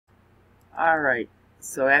Alright,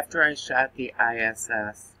 so after I shot the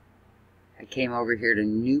ISS, I came over here to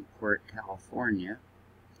Newport, California,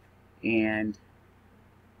 and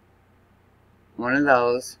one of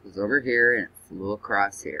those was over here and it flew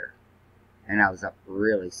across here, and I was up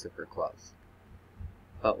really super close.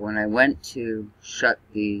 But when I went to shut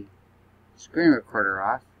the screen recorder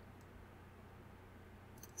off,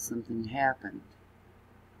 something happened.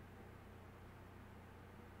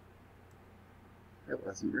 It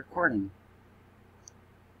wasn't recording.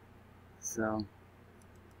 So,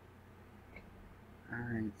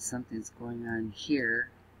 alright, something's going on here.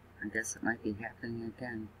 I guess it might be happening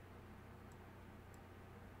again.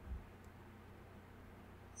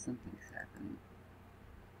 Something's happening.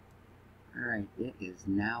 Alright, it is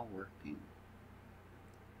now working.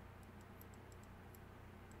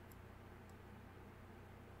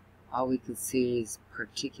 All we could see is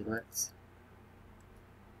particulates.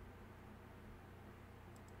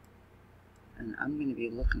 And I'm going to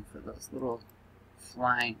be looking for those little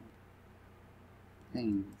flying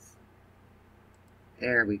things.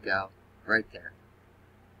 There we go. Right there.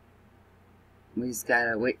 We just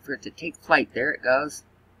gotta wait for it to take flight. There it goes.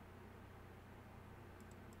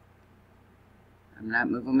 I'm not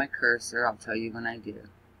moving my cursor. I'll tell you when I do.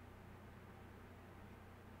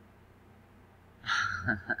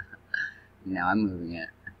 Now I'm moving it.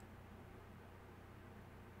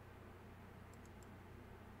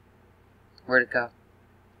 Where'd it go?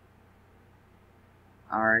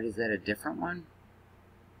 Alright, is that a different one?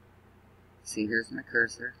 See, here's my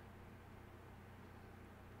cursor.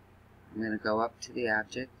 I'm going to go up to the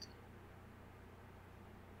object.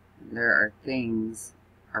 There are things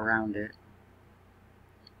around it.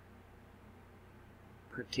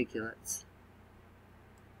 Particulates.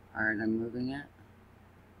 Alright, I'm moving it.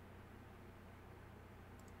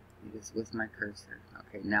 It is with my cursor.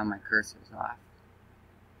 Okay, now my cursor's off.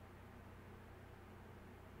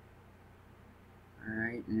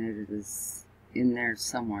 Alright, and it is in there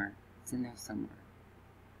somewhere. It's in there somewhere.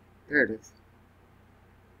 There it is.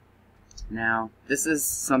 Now, this is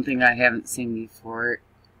something I haven't seen before,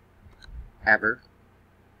 ever.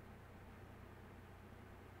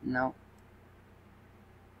 No.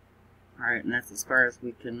 Alright, and that's as far as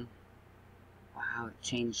we can... Wow, it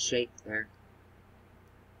changed shape there.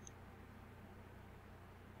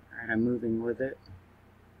 Alright, I'm moving with it.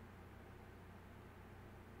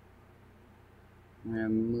 I'm going to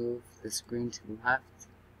move the screen to the left.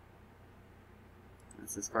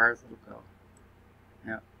 That's as far as it'll go.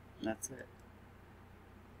 Yep, that's it.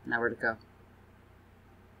 Now where to go?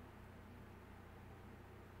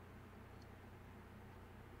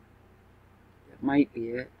 That might be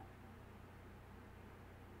it.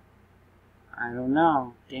 I don't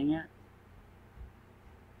know. Dang it.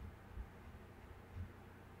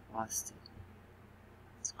 Lost it.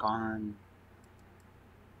 It's gone.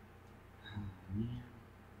 Oh man.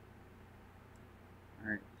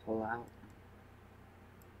 Alright, pull out.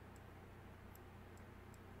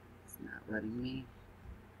 It's not letting me.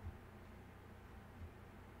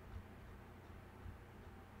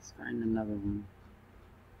 Let's find another one.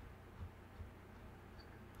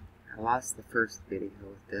 I lost the first video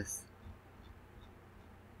with this.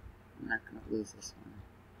 I'm not going to lose this one.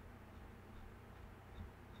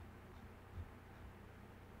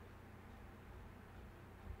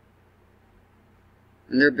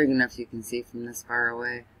 And they're big enough you can see from this far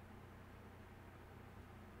away.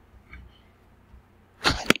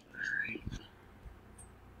 Alright.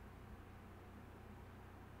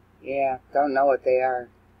 Yeah, don't know what they are.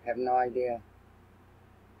 Have no idea.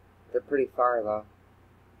 They're pretty far though.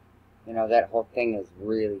 You know, that whole thing is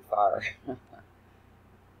really far.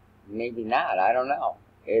 Maybe not, I don't know.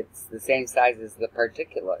 It's the same size as the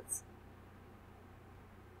particulates.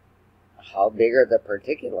 How big are the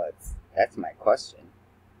particulates? That's my question.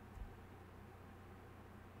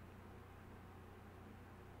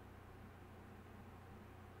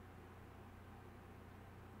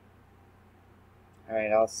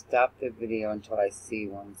 Alright, I'll stop the video until I see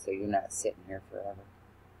one so you're not sitting here forever.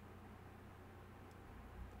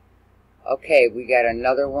 Okay, we got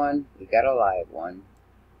another one. We got a live one.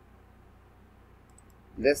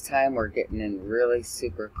 This time we're getting in really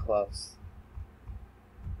super close.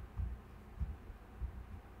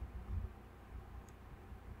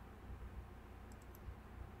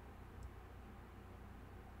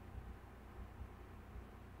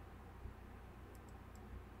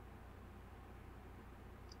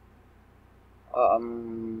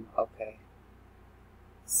 Okay.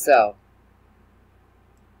 So,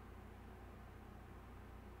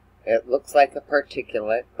 it looks like a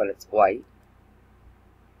particulate, but it's white.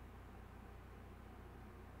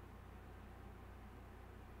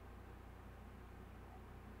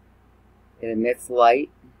 It emits light.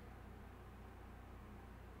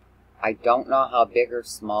 I don't know how big or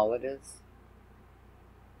small it is.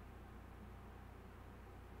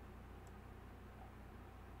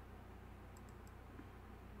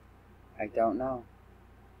 I don't know.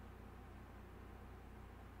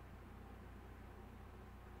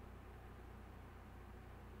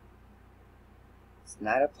 It's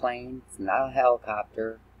not a plane. It's not a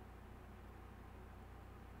helicopter.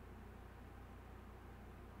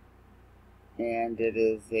 And it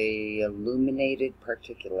is a illuminated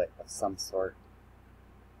particulate of some sort.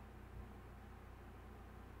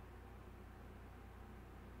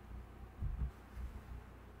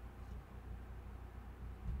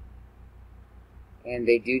 And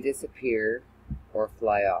they do disappear or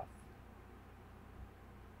fly off.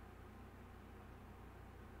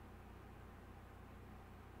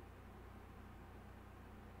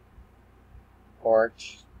 Or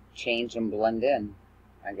change and blend in,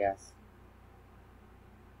 I guess.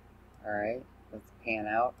 Alright, let's pan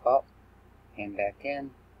out. Oh, pan back in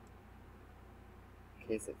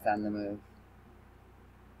case it's on the move.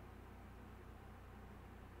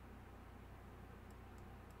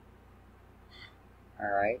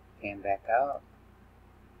 Alright, pan back out.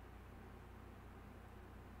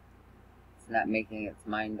 It's not making its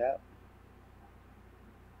mind up.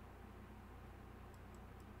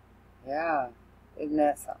 Yeah, isn't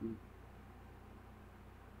that something?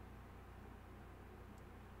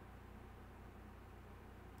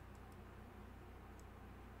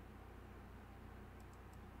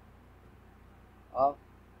 Oh,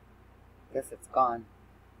 guess it's gone.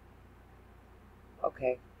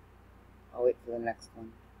 Okay, I'll wait for the next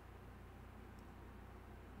one.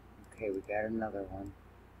 Okay, we got another one.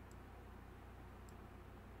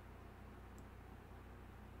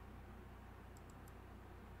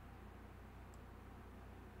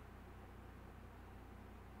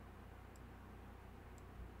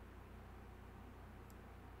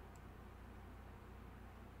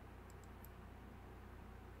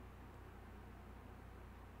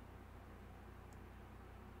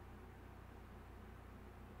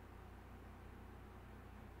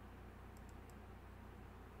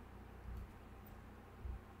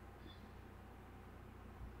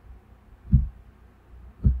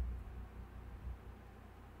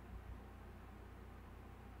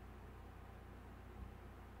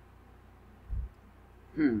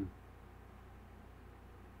 Hmm.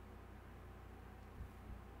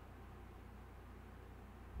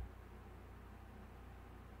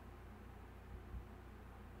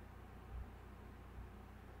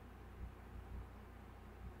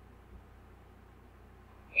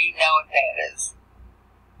 You know what that is.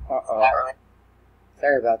 Uh-oh. Not really.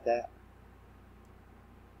 Sorry about that.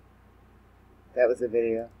 That was a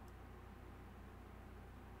video.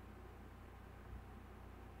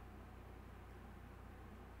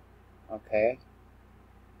 Okay.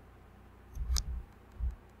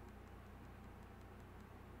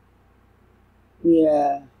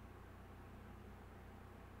 Yeah.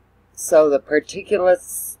 So the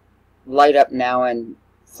particulates light up now and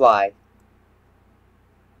fly.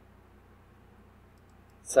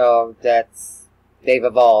 So they've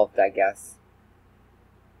evolved, I guess.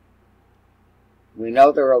 We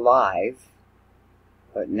know they're alive,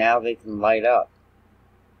 but now they can light up.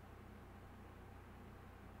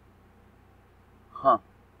 Huh.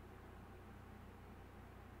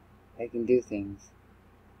 They can do things.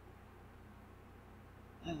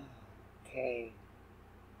 Okay.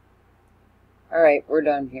 Alright, we're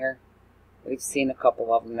done here. We've seen a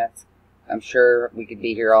couple of them. I'm sure we could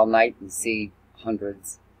be here all night and see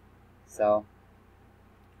hundreds. So,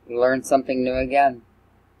 we learned something new again.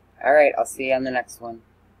 Alright, I'll see you on the next one.